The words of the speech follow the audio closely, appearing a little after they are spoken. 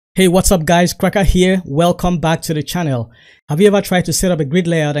Hey, what's up guys, Cracker here. Welcome back to the channel. Have you ever tried to set up a grid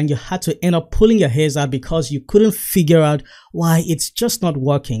layout and you had to end up pulling your hairs out because you couldn't figure out why it's just not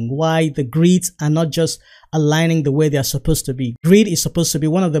working, why the grids are not just aligning the way they are supposed to be? Grid is supposed to be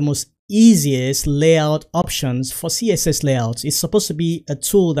one of the most easiest layout options for CSS layouts. It's supposed to be a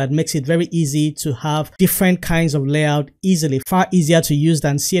tool that makes it very easy to have different kinds of layout easily, far easier to use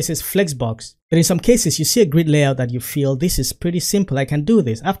than CSS Flexbox. But in some cases, you see a grid layout that you feel this is pretty simple. I can do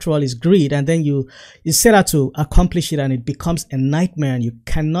this. After all, it's grid, and then you set out to accomplish it and it becomes a nightmare and you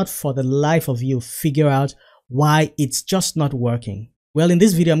cannot for the life of you figure out why it's just not working. Well, in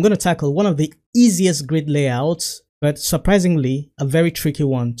this video, I'm going to tackle one of the easiest grid layouts, but surprisingly, a very tricky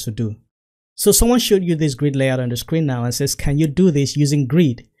one to do. So someone showed you this grid layout on the screen now and says, can you do this using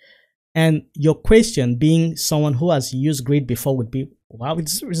grid? And your question, being someone who has used grid before, would be, wow,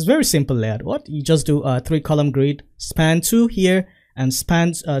 it's very simple layout. What? You just do a 3-column grid, span 2 here, and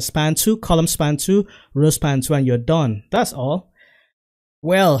span 2, column span 2, row span 2, and you're done. That's all.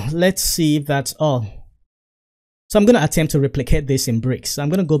 Well, let's see if that's all. So I'm going to attempt to replicate this in Bricks. I'm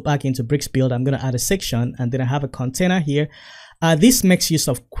going to go back into Bricks build. I'm going to add a section, and then I have a container here. This makes use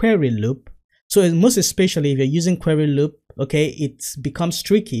of query loop. So most especially if you're using query loop, okay, it becomes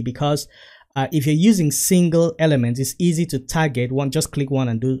tricky because if you're using single elements, it's easy to target one. Just click one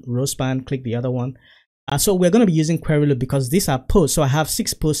and do row span, click the other one. So we're going to be using query loop because these are posts. So I have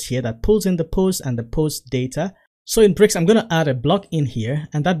 6 posts here that pulls in the post and the post data. So in Bricks, I'm going to add a block in here,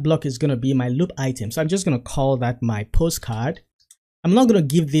 and that block is going to be my loop item. So I'm just going to call that my postcard. I'm not going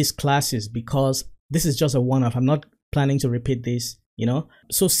to give these classes because this is just a one-off. I'm not planning to repeat this, you know.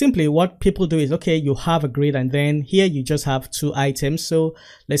 So simply what people do is, okay, you have a grid, and then here you just have 2 items. So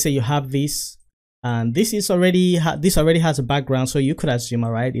let's say you have this, and this is already has a background. So you could assume,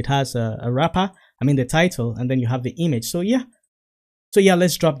 all right, it has a wrapper, I mean the title, and then you have the image. So yeah,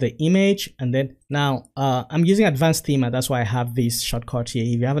 let's drop the image, and then now I'm using advanced thema. That's why I have this shortcut here.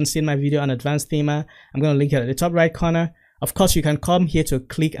 If you haven't seen my video on advanced thema, I'm going to link it at the top right corner. Of course, you can come here to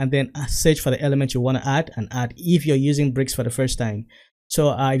click and then search for the element you want to add and add if you're using Bricks for the first time.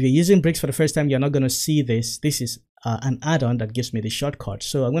 So if you're using Bricks for the first time, you're not going to see this. This is an add-on that gives me the shortcut.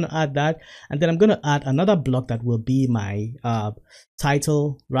 So I'm going to add that, and then I'm going to add another block that will be my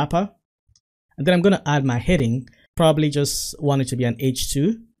title wrapper, and then I'm going to add my heading. Probably just want it to be an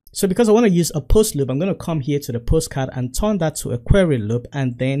H2. So because I want to use a post loop, I'm going to come here to the postcard and turn that to a query loop,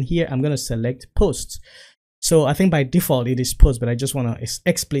 and then here I'm going to select posts. So I think by default it is post, but I just want to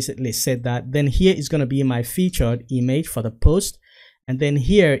explicitly set that. Then here is going to be my featured image for the post, and then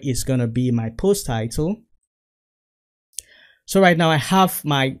here is going to be my post title. So right now I have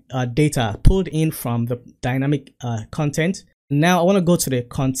my data pulled in from the dynamic content. Now I want to go to the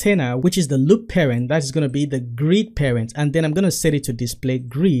container, which is the loop parent. That is going to be the grid parent, and then I'm going to set it to display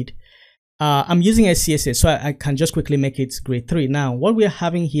grid. I'm using a CSS, so I can just quickly make it grid 3. Now what we're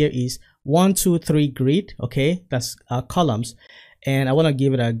having here is 1, 2, 3 grid. Okay, that's columns, and I want to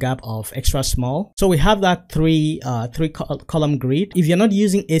give it a gap of extra small. So we have that 3 column grid. If you're not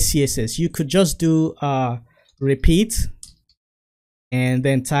using a CSS, you could just do repeat and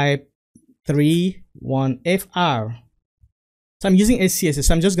then type 3 1 FR. So I'm using CSS,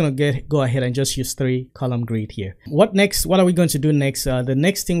 so I'm just going to go ahead and just use 3 column grid here. What next? What are we going to do next? The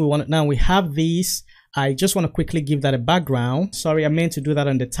next thing we want, now we have these. I just want to quickly give that a background. Sorry, I meant to do that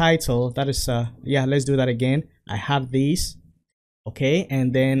on the title. That is, yeah, let's do that again. I have these. Okay,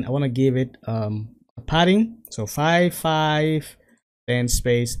 and then I want to give it a padding. So 5, 5, then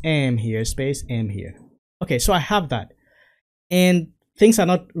space M here, space M here. Okay, so I have that. And things are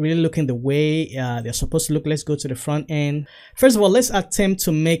not really looking the way they're supposed to look. Let's go to the front end. First of all, let's attempt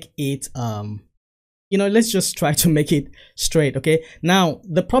to make it, you know, let's just try to make it straight. Okay. Now,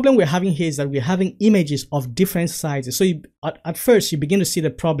 the problem we're having here is that we're having images of different sizes. So at first, you begin to see the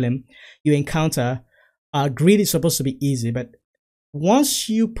problem you encounter. Grid is supposed to be easy, but once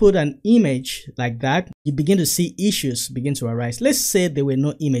you put an image like that, you begin to see issues begin to arise. Let's say there were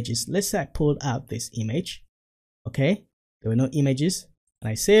no images. Let's say I pulled out this image. Okay. There were no images, and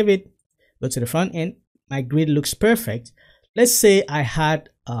I save it, go to the front end. My grid looks perfect. Let's say I had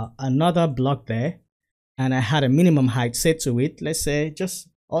another block there, and I had a minimum height set to it. Let's say just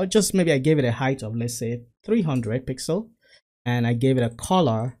maybe I gave it a height of, let's say 300 pixel, and I gave it a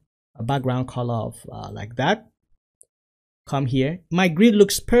color, a background color of like that. Come here. My grid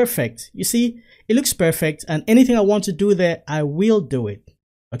looks perfect. You see, it looks perfect, and anything I want to do there, I will do it.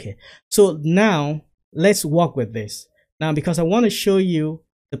 Okay, so now let's work with this. Now, because I want to show you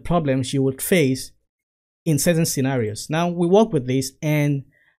the problems you would face in certain scenarios. Now we work with this, and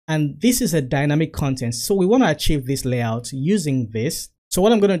this is a dynamic content. So we want to achieve this layout using this. So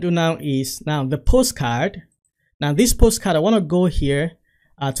what I'm going to do now is the postcard. Now this postcard, I want to go here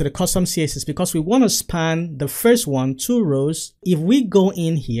to the custom CSS because we want to span the first 2 rows. If we go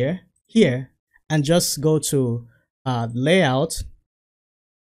in here, and just go to layout,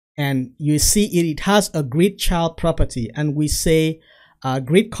 and you see it has a grid child property, and we say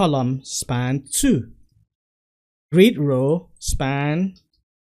grid column span 2, grid row span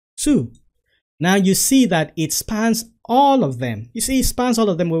 2. Now you see that it spans all of them. You see, it spans all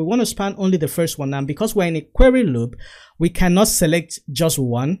of them. We want to span only the first one. Now, because we're in a query loop, we cannot select just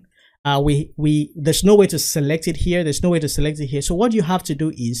one. There's no way to select it here. There's no way to select it here. So what you have to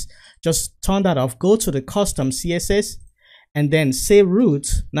do is just turn that off. Go to the custom CSS and then say root.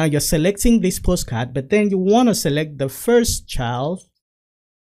 Now you're selecting this postcard, but then you want to select the first child.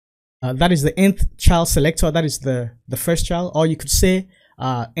 That is the nth child selector. That is the first child. Or you could say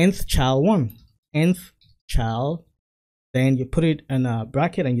nth child 1. Nth child. Then you put it in a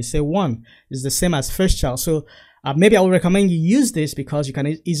bracket and you say 1 is the same as first child. So maybe I would recommend you use this because you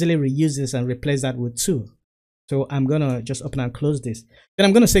can easily reuse this and replace that with 2. So I'm gonna just open and close this. Then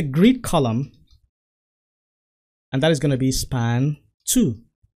I'm gonna say grid column, and that is gonna be span 2.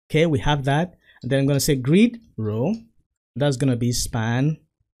 Okay, we have that. And then I'm gonna say grid row, that's gonna be span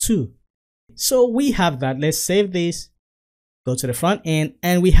 2. So we have that. Let's save this, go to the front end,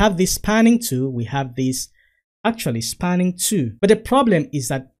 and we have this spanning 2. We have this actually spanning 2. But the problem is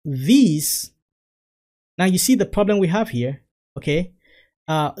that these, now you see the problem we have here. Okay,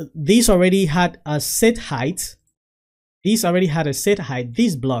 these already had a set height. These already had a set height,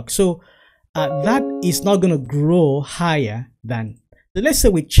 this block. So that is not going to grow higher than, let's say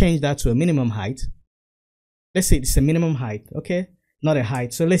we change that to a minimum height. Let's say it's a minimum height, okay, not a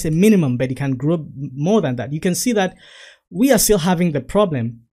height. So let's say minimum, but it can grow more than that. You can see that we are still having the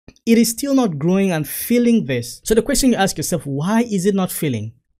problem. It is still not growing and filling this. So the question you ask yourself, why is it not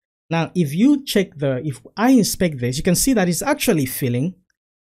filling? Now, if you check if I inspect this, you can see that it's actually filling.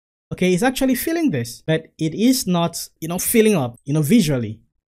 Okay, it's actually filling this, but it is not, filling up, visually.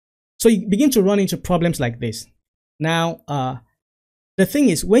 So you begin to run into problems like this. Now, the thing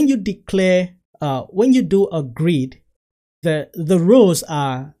is, when you declare, when you do a grid, the rows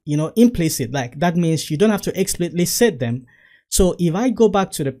are, implicit. Like that means you don't have to explicitly set them. So if I go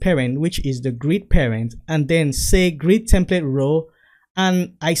back to the parent, which is the grid parent, and then say grid template row,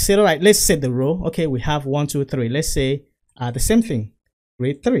 and I said, all right, let's set the row. Okay, we have 1, 2, 3. Let's say the same thing,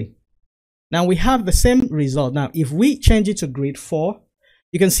 grid 3. Now we have the same result. Now, if we change it to grid 4,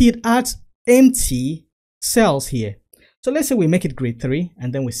 you can see it adds empty cells here. So let's say we make it grid 3,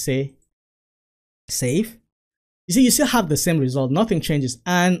 and then we say save. You see, you still have the same result. Nothing changes.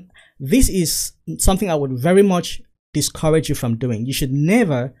 And this is something I would very much discourage you from doing. You should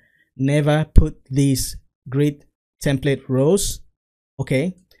never put these grid template rows,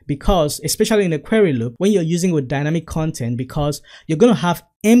 okay, because especially in a query loop, when you're using with dynamic content, because you're going to have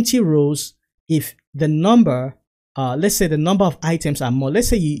empty rows if the number, let's say the number of items are more. Let's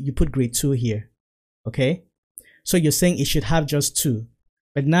say you put grid 2 here, okay, so you're saying it should have just 2,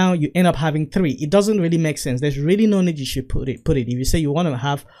 but now you end up having 3. It doesn't really make sense. There's really no need you should put it. If you say you want to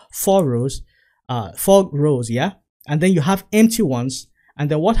have 4 rows, yeah, and then you have empty ones, and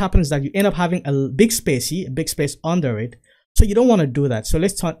then what happens is that you end up having a big space here, a big space under it. So you don't want to do that. So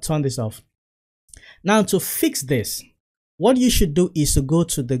let's turn this off. Now to fix this, what you should do is to go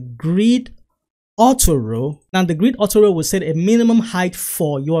to the grid auto row. Now the grid auto row will set a minimum height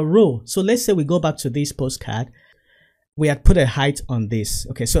for your row. So let's say we go back to this postcard. We had put a height on this.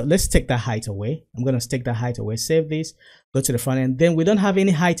 Okay, so let's take that height away. I'm going to take that height away, save this, go to the front end. Then we don't have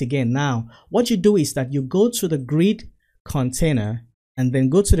any height again. Now, what you do is that you go to the grid container and then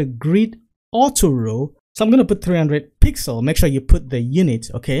go to the grid auto row. So I'm going to put 300 pixel. Make sure you put the unit,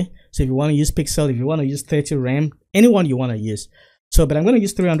 okay? So if you want to use pixel, if you want to use 30 rem, anyone you want to use. So, but I'm going to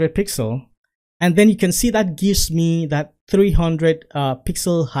use 300 pixel. And then you can see that gives me that 300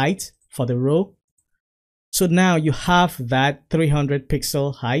 pixel height for the row. So now you have that 300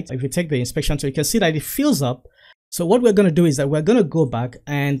 pixel height. If you take the inspection tool, you can see that it fills up. So what we're going to do is that we're going to go back,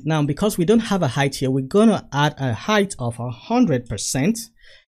 and now because we don't have a height here, we're going to add a height of 100%,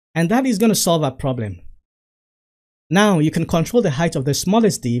 and that is going to solve our problem. Now you can control the height of the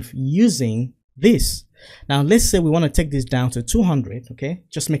smallest div using this. Now let's say we want to take this down to 200, okay?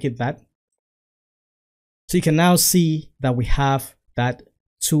 Just make it that. So you can now see that we have that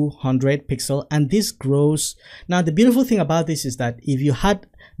 200 pixel, and this grows. Now the beautiful thing about this is that if you had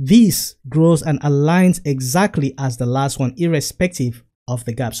this grows and aligns exactly as the last one, irrespective of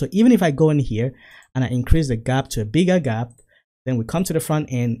the gap. So even if I go in here and I increase the gap to a bigger gap, Then we come to the front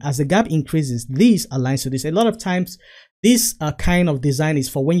end. As the gap increases, this aligns to this. A lot of times, this kind of design is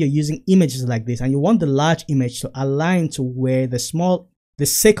for when you're using images like this and you want the large image to align to where the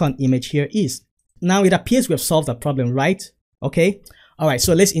second image here is. Now it appears we have solved that problem, right? Okay. All right.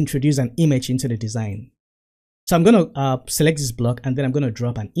 So let's introduce an image into the design. So I'm going to select this block and then I'm going to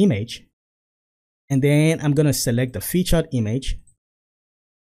drop an image. And then I'm going to select the featured image.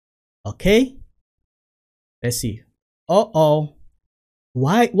 Okay. Let's see.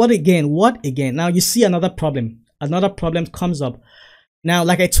 Why? What again? What again? Now you see another problem. Another problem comes up. Now,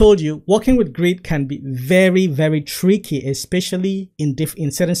 like I told you, working with grid can be very, very tricky, especially in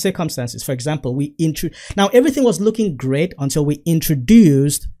certain circumstances. For example, now everything was looking great until we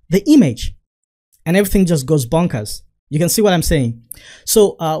introduced the image, and everything just goes bonkers. You can see what I'm saying.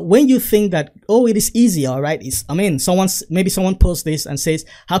 So when you think that, oh, it is easy, all right, maybe someone posts this and says,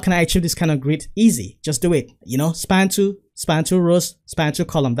 how can I achieve this kind of grid? Easy, just do it. You know, span two rows, span 2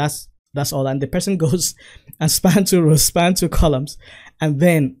 columns. That's all. And the person goes and span 2 rows, span 2 columns. And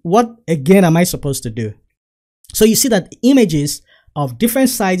then what again am I supposed to do? So you see that images of different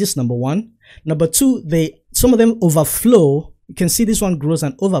sizes, number one. Number two, some of them overflow. You can see this one grows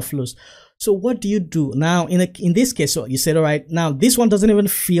and overflows. So what do you do now in this case? So you said, all right, now this one doesn't even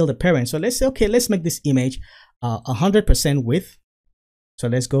feel the parent. So let's say, okay, let's make this image 100% width. So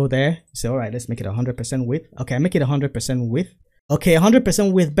let's go there. You say, all right, let's make it 100% width. Okay, I make it 100% width. Okay,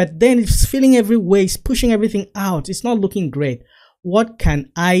 100% width, but then it's filling every way, it's pushing everything out. It's not looking great. What can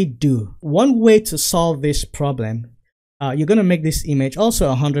I do? One way to solve this problem, you're going to make this image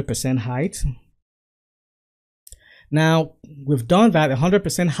also 100% height. Now, we've done that.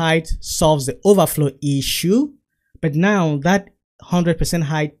 100% height solves the overflow issue, but now that 100%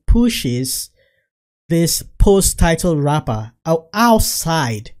 height pushes this post title wrapper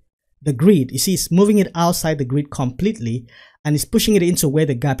outside the grid. You see, it's moving it outside the grid completely, and it's pushing it into where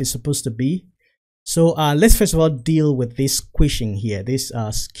the gap is supposed to be. So let's first of all deal with this squishing here, this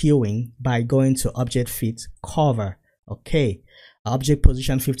skewing, by going to object fit cover. Okay, object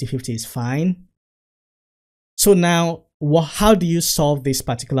position 50-50 is fine. So now, how do you solve this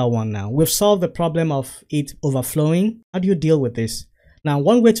particular one now? We've solved the problem of it overflowing. How do you deal with this? Now,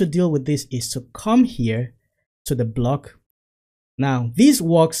 one way to deal with this is to come here to the block. Now, this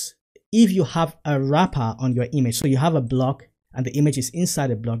works if you have a wrapper on your image. So you have a block and the image is inside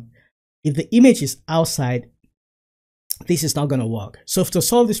the block. If the image is outside, this is not going to work. So to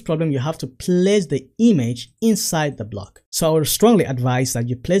solve this problem, you have to place the image inside the block. So I would strongly advise that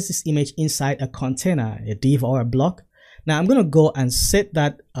you place this image inside a container, a div or a block. Now I'm going to go and set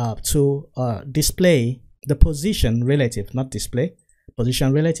that to display the position relative, not display,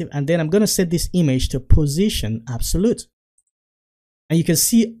 position relative. And then I'm going to set this image to position absolute. And you can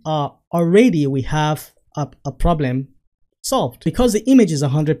see already we have a problem solved. Because the image is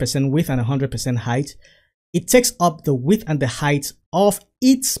 100% width and 100% height, it takes up the width and the height of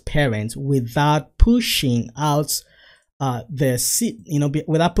its parent without pushing out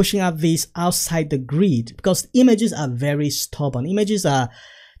without pushing out this outside the grid, because images are very stubborn. Images are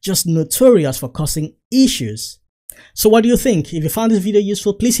just notorious for causing issues. So what do you think? If you found this video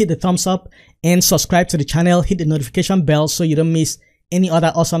useful, please hit the thumbs up and subscribe to the channel. Hit the notification bell so you don't miss any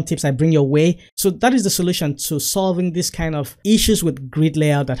other awesome tips I bring your way. So that is the solution to solving this kind of issues with grid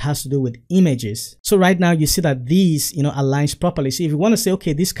layout that has to do with images. So right now you see that these, aligns properly. So if you want to say,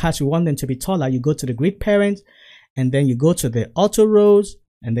 okay, these cards, we want them to be taller, you go to the grid parent and then you go to the auto rows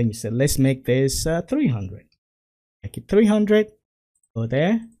and then you say, let's make this 300. Make it 300. Go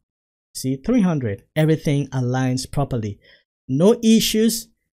there. See, 300. Everything aligns properly. No issues.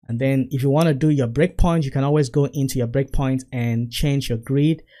 And then if you want to do your breakpoint, you can always go into your breakpoint and change your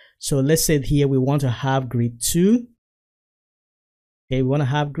grid. So let's say here we want to have grid 2. Okay, we want to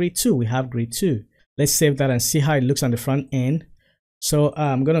have grid 2. We have grid 2. Let's save that and see how it looks on the front end. So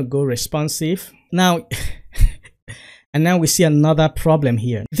I'm going to go responsive. Now, and now we see another problem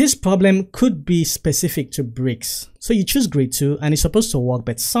here. This problem could be specific to bricks. So you choose grid 2 and it's supposed to work,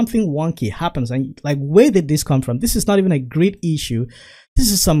 but something wonky happens. And like, where did this come from? This is not even a grid issue. This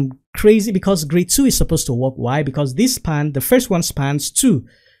is some crazy, because grid 2 is supposed to work. Why? Because this span, the first one spans 2,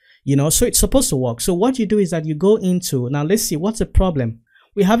 so it's supposed to work. So what you do is that you go into, now let's see, what's the problem?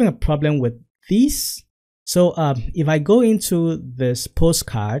 We're having a problem with this. So if I go into this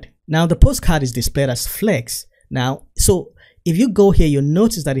postcard, now the postcard is displayed as flex. Now, so if you go here, you'll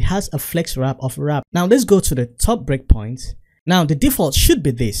notice that it has a flex wrap of wrap. Now let's go to the top breakpoint. Now the default should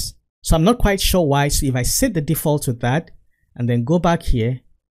be this. So I'm not quite sure why. So if I set the default to that, and then go back here,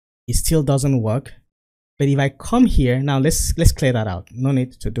 it still doesn't work. But if I come here, now let's clear that out. No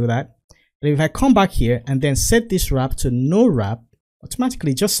need to do that. But if I come back here and then set this wrap to no wrap,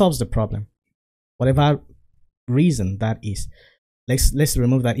 automatically it just solves the problem, whatever reason that is. Let's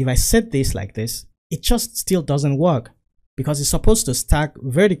remove that. If I set this like this, it just still doesn't work because it's supposed to stack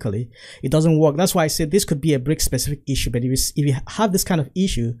vertically. It doesn't work. That's why I said this could be a brick specific issue. But if you have this kind of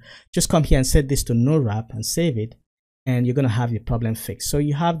issue, just come here and set this to no wrap and save it, and you're going to have your problem fixed. So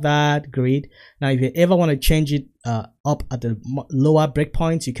you have that grid. Now if you ever want to change it up at the lower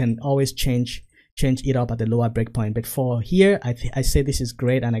breakpoint, you can always change it up at the lower breakpoint. But for here, I say this is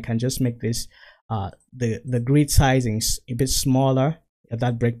great, and I can just make this the grid sizings a bit smaller at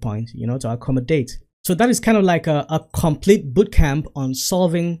that breakpoint, you know, to accommodate. So that is kind of like a complete bootcamp on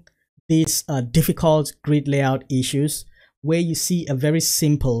solving these difficult grid layout issues, where you see a very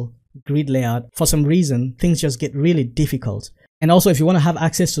simple grid layout. For some reason, things just get really difficult. And also, if you want to have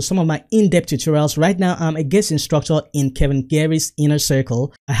access to some of my in-depth tutorials, right now I'm a guest instructor in Kevin Gary's Inner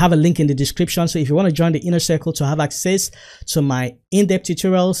Circle. I have a link in the description. So if you want to join the Inner Circle to have access to my in-depth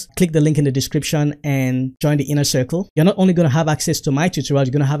tutorials, click the link in the description and join the Inner Circle. You're not only going to have access to my tutorials,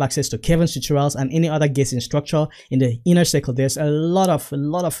 you're going to have access to Kevin's tutorials and any other guest instructor in the Inner Circle. There's a lot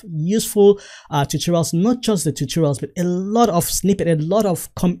of useful tutorials, not just the tutorials, but a lot of snippet, a lot of,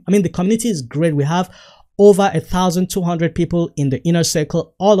 the community is great. We have over 1,200 people in the Inner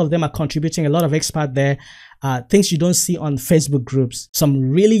Circle. All of them are contributing, a lot of experts there, things you don't see on Facebook groups, some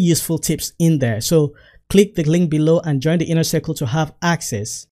really useful tips in there. So click the link below and join the Inner Circle to have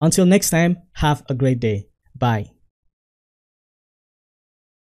access. Until next time, have a great day. Bye.